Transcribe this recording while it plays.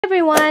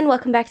Everyone,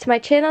 welcome back to my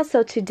channel.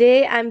 So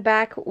today I'm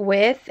back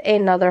with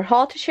another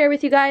haul to share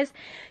with you guys.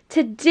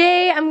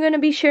 Today I'm going to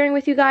be sharing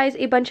with you guys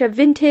a bunch of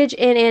vintage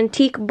and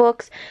antique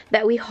books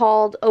that we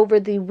hauled over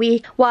the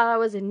week while I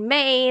was in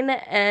Maine,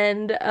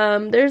 and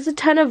there's a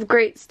ton of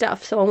great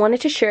stuff, so I wanted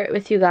to share it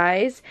with you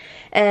guys.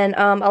 And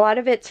a lot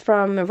of it's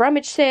from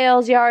rummage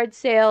sales, yard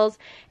sales,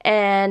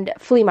 and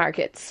flea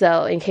markets,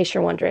 so in case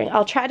you're wondering.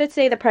 I'll try to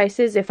say the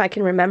prices if I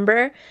can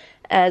remember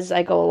as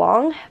I go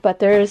along, but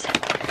there's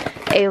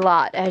a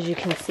lot, as you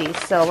can see.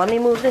 So let me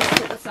move this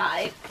to the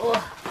side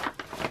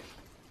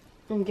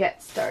and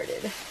get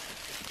started.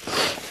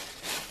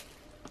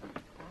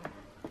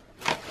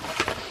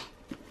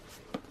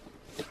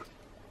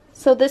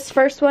 So this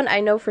first one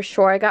I know for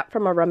sure I got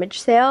from a rummage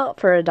sale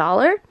for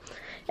 $1,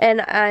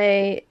 and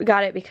I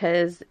got it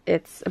because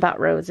it's about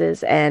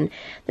roses and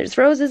there's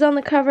roses on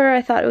the cover.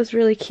 I thought it was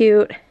really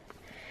cute,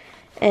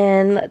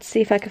 and let's see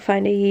if I can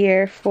find a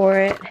year for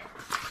it.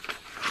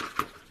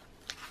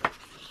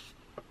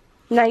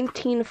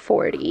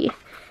 1940,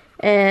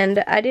 and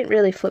I didn't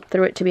really flip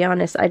through it, to be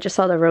honest. I just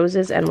saw the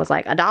roses and was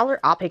like, $1,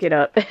 I'll pick it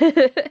up.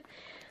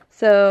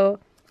 So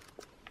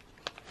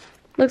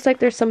looks like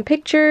there's some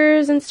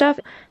pictures and stuff.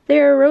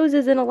 There are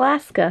roses in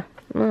Alaska.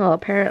 Oh,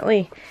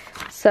 apparently.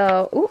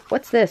 So, ooh,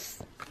 what's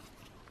this?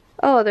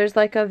 Oh, there's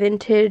like a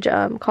vintage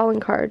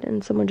calling card,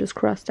 and someone just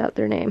crossed out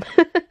their name.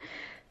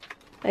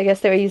 I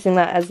guess they were using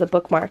that as the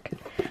bookmark.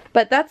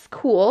 But that's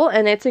cool,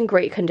 and it's in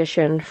great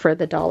condition for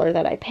the $1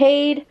 that I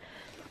paid.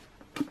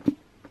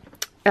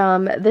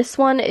 This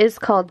one is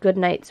called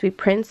Goodnight Sweet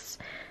Prince,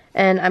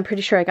 and I'm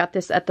pretty sure I got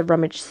this at the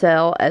rummage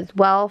sale as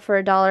well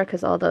for $1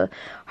 because all the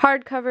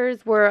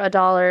hardcovers were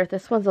 $1.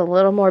 This one's a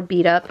little more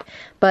beat up,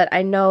 but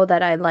I know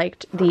that I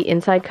liked the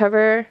inside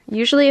cover.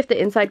 Usually if the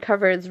inside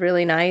cover is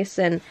really nice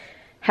and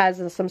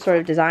has some sort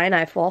of design,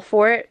 I fall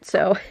for it.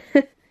 So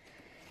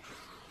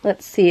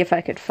let's see if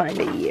I could find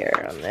a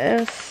year on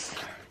this.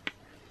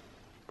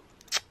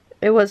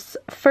 It was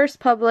first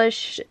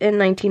published in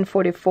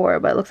 1944,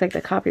 but it looks like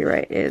the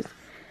copyright is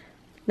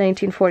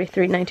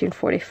 1943,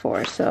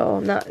 1944, so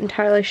I'm not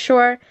entirely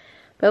sure.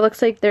 But it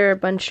looks like there are a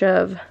bunch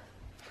of,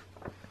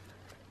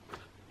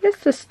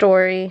 it's the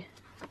story.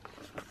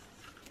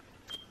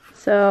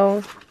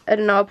 So, I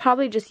don't know, I'll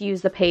probably just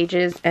use the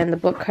pages and the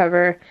book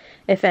cover,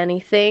 if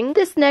anything.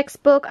 This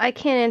next book, I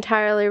can't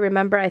entirely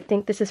remember. I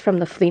think this is from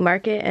the flea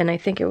market, and I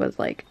think it was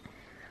like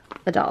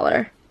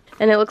 $1.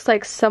 And it looks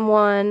like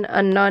someone,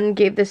 a nun,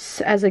 gave this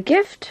as a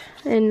gift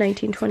in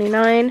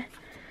 1929.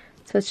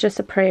 So it's just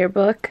a prayer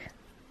book.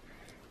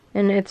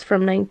 And it's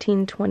from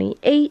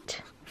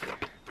 1928.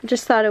 I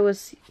just thought it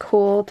was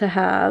cool to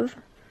have.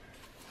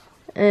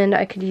 And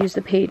I could use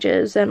the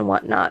pages and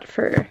whatnot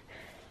for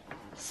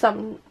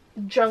some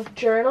junk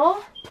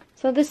journal.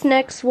 So this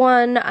next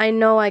one, I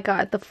know I got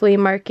at the flea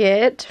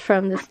market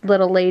from this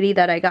little lady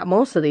that I got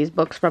most of these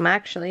books from,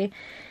 actually.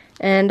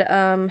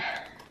 And,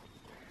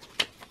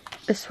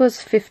 this was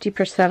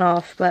 50%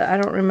 off, but I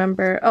don't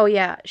remember. Oh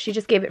yeah, she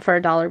just gave it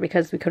for $1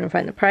 because we couldn't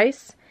find the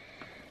price.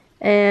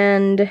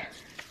 And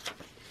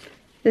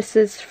this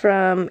is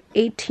from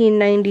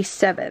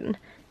 1897.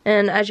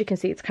 And as you can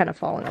see, it's kind of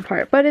falling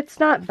apart, but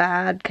it's not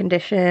bad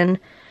condition.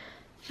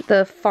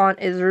 The font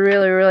is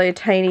really, really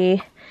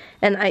tiny.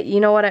 And you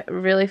know what I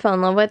really fell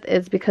in love with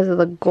is because of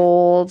the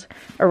gold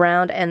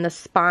around and the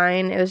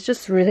spine. It was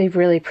just really,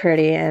 really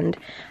pretty, and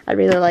I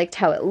really liked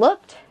how it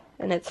looked.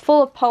 And it's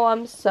full of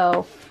poems,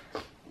 so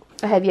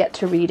I have yet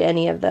to read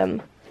any of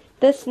them.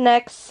 This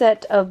next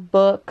set of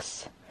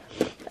books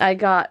I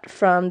got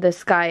from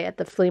this guy at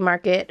the flea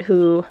market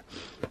who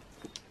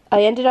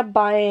I ended up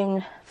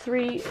buying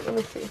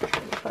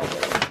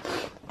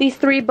these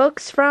 3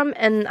 books from,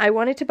 and I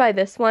wanted to buy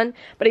this one,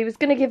 but he was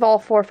going to give all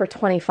 4 for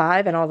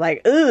 $25, and I was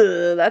like,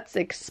 ugh, that's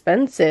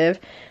expensive.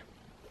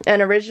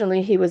 And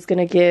originally he was going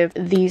to give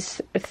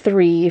these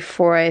 3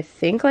 for, I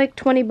think, like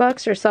 20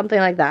 bucks or something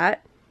like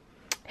that.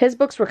 His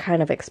books were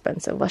kind of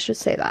expensive, let's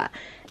just say that.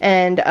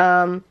 And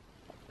I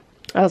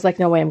was like,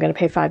 no way, I'm going to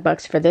pay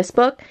 $5 for this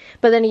book.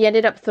 But then he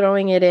ended up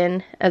throwing it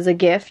in as a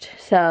gift,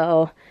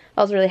 so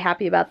I was really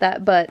happy about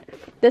that. But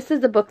this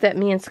is the book that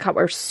me and Scott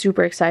were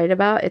super excited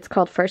about. It's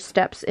called First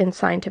Steps in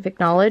Scientific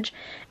Knowledge,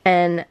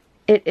 and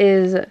it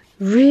is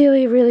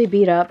really, really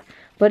beat up,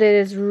 but it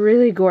is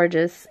really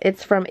gorgeous.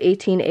 It's from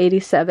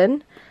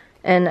 1887.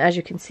 And as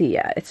you can see,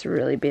 yeah, it's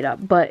really beat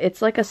up, but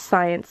it's like a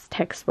science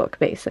textbook,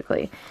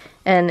 basically.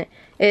 And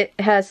it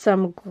has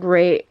some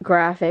great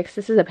graphics.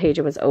 This is a page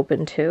it was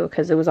open to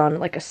because it was on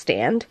like a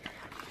stand.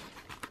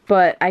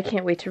 But I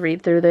can't wait to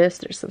read through this.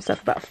 There's some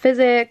stuff about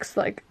physics.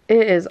 Like,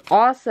 it is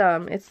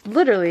awesome. It's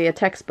literally a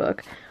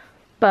textbook.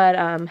 But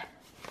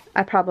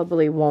I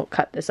probably won't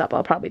cut this up.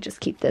 I'll probably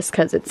just keep this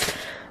because it's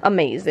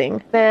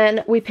amazing.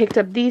 Then we picked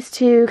up these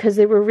 2 because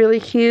they were really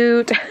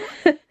cute.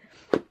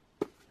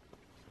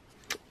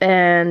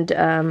 And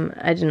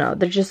I don't know,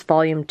 they're just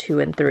volume 2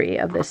 and 3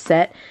 of this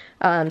set.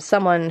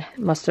 Someone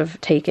must have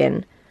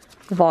taken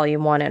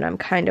volume 1, and I'm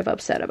kind of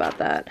upset about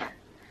that.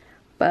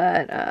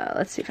 But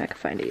let's see if I can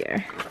find a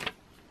year.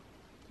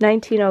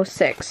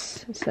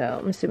 1906. So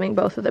I'm assuming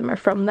both of them are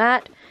from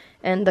that.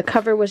 And the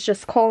cover was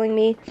just calling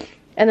me.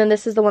 And then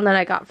this is the one that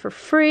I got for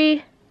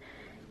free.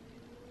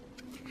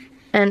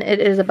 And it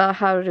is about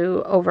how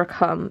to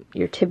overcome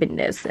your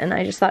timidness. And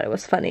I just thought it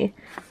was funny.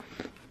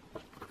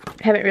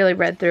 I haven't really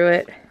read through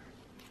it.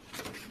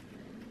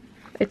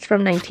 It's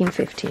from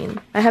 1915.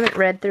 I haven't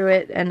read through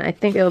it, and I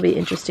think it'll be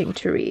interesting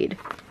to read.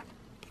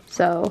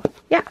 So,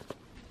 yeah.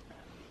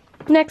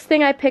 Next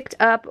thing I picked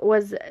up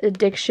was a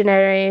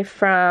dictionary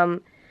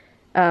from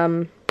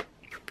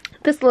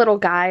this little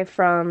guy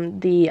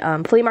from the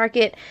flea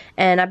market,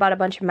 and I bought a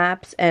bunch of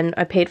maps, and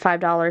I paid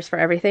 $5 for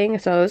everything,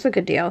 so it was a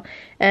good deal.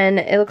 And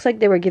it looks like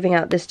they were giving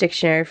out this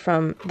dictionary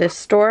from this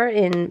store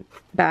in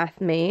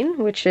Bath, Maine,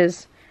 which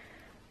is,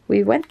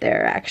 we went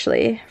there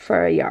actually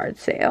for a yard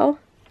sale.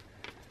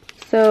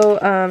 So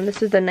this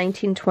is the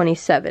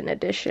 1927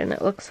 edition,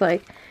 it looks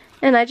like,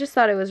 and I just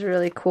thought it was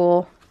really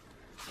cool.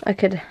 I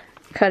could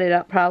cut it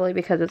up probably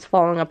because it's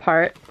falling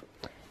apart.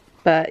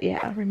 But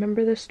yeah,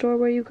 remember the store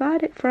where you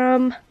got it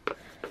from.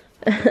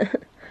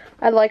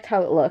 I liked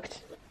how it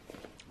looked.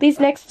 These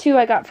next two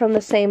I got from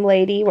the same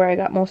lady where I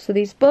got most of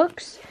these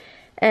books.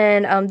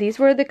 And these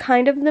were the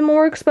kind of the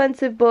more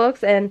expensive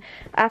books. And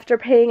after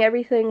paying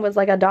everything was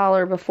like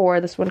 $1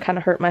 before. This one kind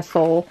of hurt my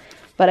soul.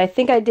 But I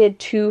think I did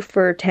 2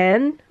 for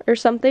 $10 or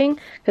something.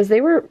 Because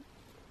they were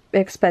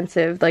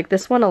expensive. Like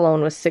this one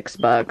alone was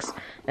 $6.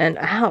 And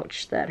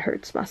ouch, that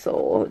hurts my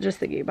soul. Just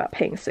thinking about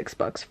paying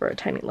 $6 for a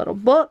tiny little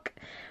book.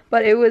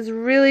 But it was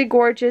really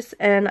gorgeous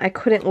and I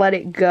couldn't let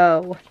it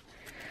go.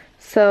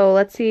 So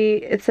let's see,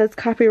 it says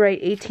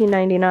copyright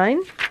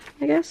 1899,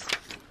 I guess.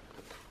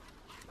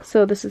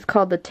 So this is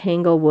called the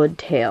Tanglewood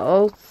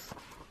Tales.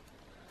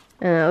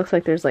 And it looks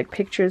like there's like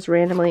pictures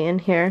randomly in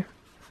here.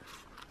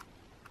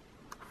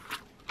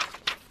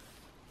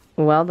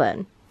 Well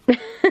then.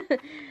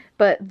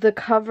 But the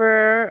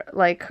cover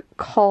like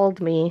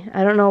called me.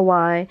 I don't know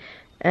why.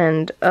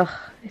 And ugh,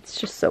 it's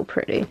just so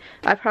pretty.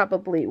 I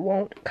probably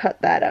won't cut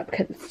that up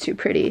because it's too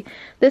pretty.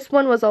 This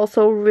one was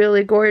also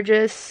really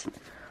gorgeous.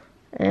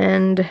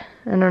 And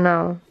I don't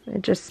know,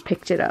 it just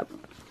picked it up.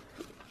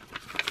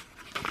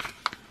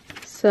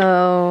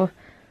 So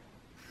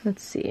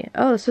let's see.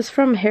 Oh, this is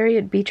from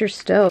Harriet Beecher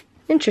Stowe.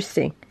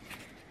 Interesting.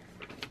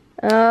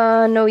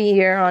 No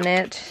year on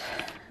it.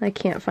 I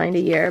can't find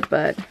a year,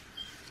 but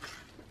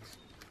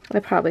I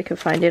probably could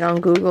find it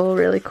on Google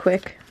really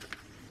quick.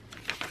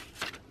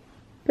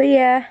 But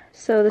yeah,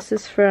 so this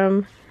is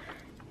from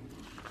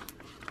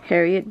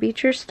Harriet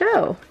Beecher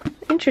Stowe.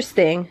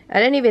 Interesting. I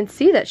didn't even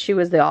see that she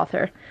was the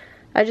author.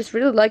 I just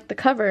really liked the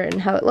cover and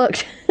how it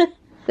looked.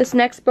 This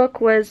next book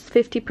was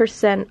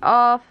 50%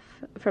 off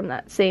from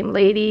that same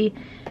lady,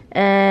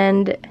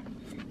 and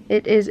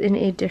it is in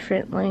a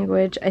different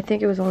language. I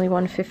think it was only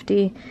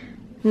 $1.50.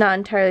 Not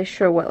entirely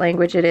sure what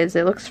language it is.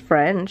 It looks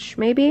French,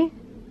 maybe?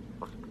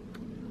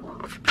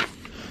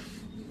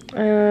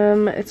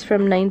 It's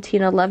from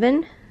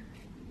 1911.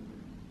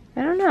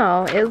 I don't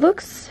know. It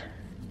looks...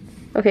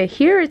 Okay,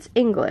 here it's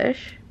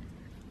English.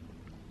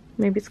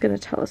 Maybe it's gonna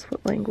tell us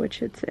what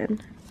language it's in.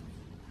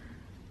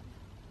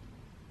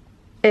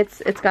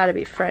 It's gotta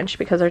be French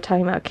because they're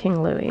talking about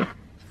King Louis.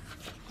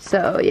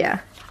 So,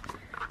 yeah.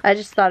 I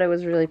just thought it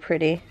was really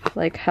pretty.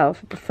 Like how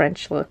the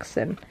French looks,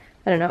 and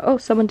I don't know. Oh,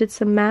 someone did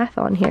some math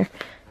on here.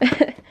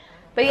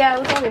 But yeah,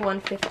 it was only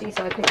 $1.50,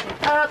 so I picked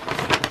it up.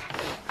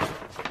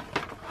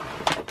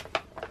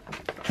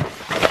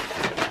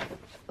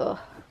 Ugh.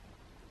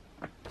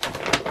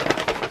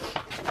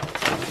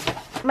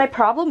 My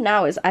problem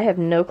now is I have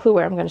no clue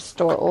where I'm going to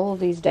store all of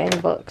these dang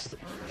books.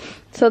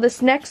 So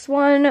this next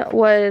one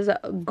was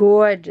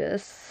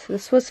gorgeous.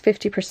 This was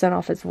 50%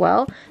 off as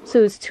well. So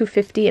it was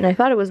 $2.50 and I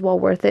thought it was well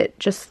worth it.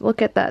 Just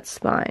look at that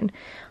spine.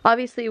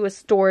 Obviously it was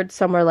stored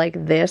somewhere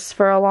like this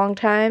for a long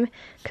time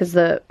because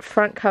the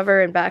front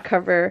cover and back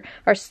cover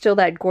are still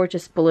that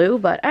gorgeous blue,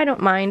 but I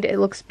don't mind. It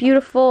looks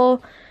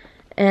beautiful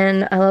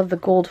and I love the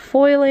gold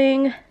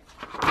foiling.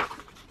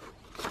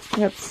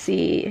 Let's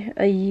see,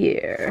 a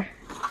year.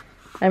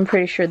 I'm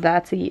pretty sure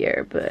that's a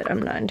year, but I'm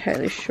not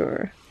entirely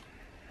sure.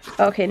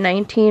 Okay,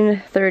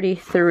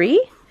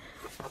 1933,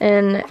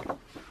 and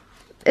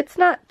it's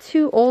not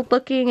too old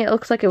looking. It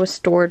looks like it was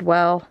stored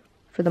well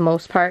for the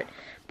most part,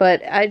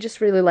 but I just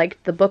really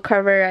liked the book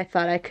cover. I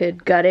thought I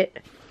could gut it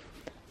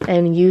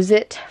and use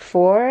it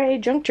for a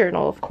junk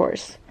journal, of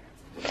course.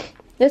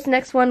 This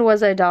next one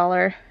was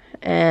 $1,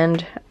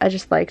 and I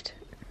just liked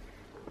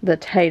the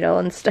title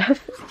and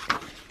stuff.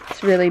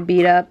 It's really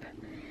beat up.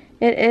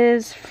 It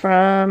is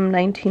from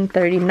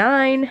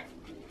 1939.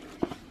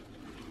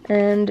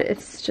 And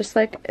it's just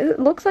like, it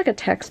looks like a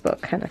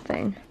textbook kind of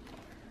thing.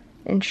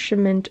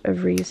 Instrument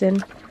of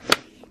Reason.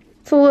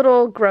 It's a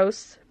little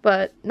gross,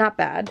 but not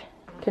bad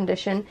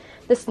condition.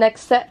 This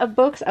next set of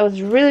books I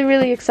was really,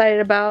 really excited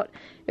about.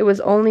 It was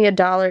only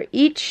 $1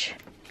 each.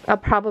 I'll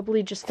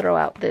probably just throw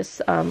out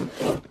this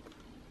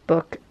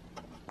book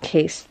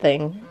case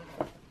thing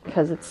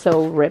because it's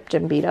so ripped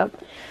and beat up.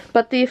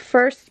 But the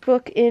first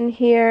book in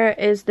here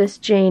is this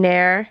Jane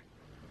Eyre.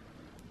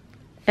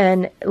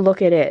 And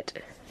look at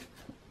it.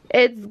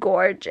 It's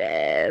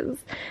gorgeous.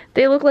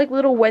 They look like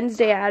little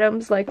Wednesday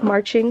Addams, like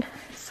marching.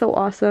 So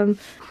awesome.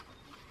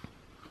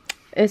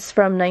 It's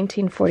from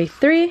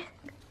 1943.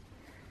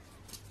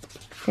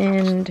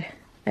 And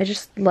I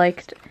just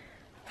liked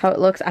how it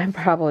looks. I'm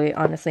probably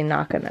honestly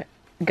not gonna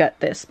gut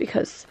this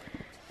because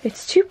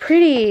it's too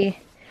pretty.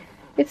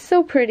 It's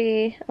so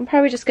pretty. I'm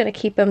probably just gonna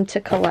keep them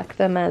to collect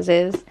them as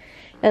is.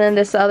 And then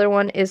this other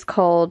one is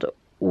called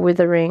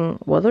Wuthering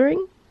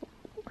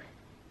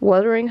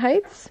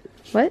Heights?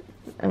 What?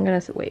 I'm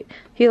gonna say, wait.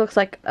 He looks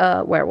like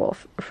a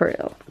werewolf, for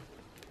real.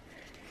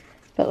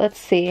 But let's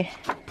see.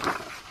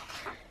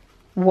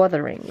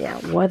 Wuthering, yeah,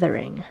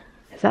 wuthering.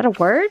 Is that a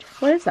word?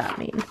 What does that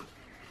mean?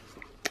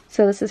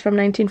 So this is from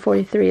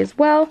 1943 as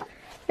well.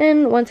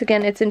 And once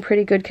again, it's in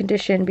pretty good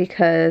condition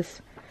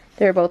because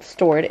they're both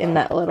stored in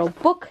that little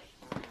book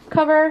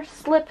cover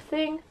slip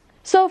thing.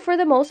 So for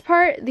the most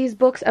part, these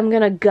books I'm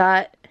gonna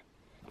gut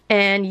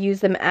and use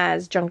them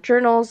as junk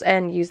journals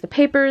and use the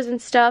papers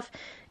and stuff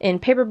in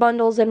paper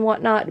bundles and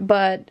whatnot,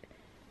 but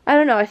I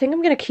don't know, I think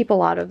I'm gonna keep a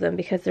lot of them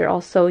because they're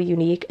all so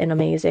unique and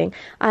amazing.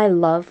 I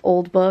love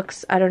old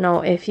books. I don't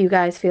know if you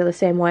guys feel the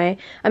same way.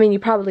 I mean, you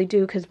probably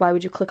do, because why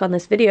would you click on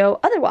this video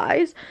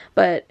otherwise?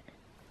 But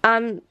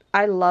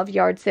I love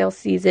yard sale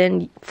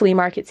season, flea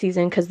market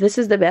season, because this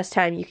is the best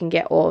time you can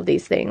get all of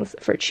these things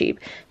for cheap.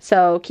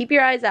 So keep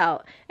your eyes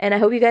out, and I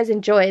hope you guys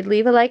enjoyed.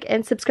 Leave a like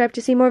and subscribe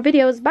to see more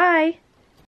videos. Bye!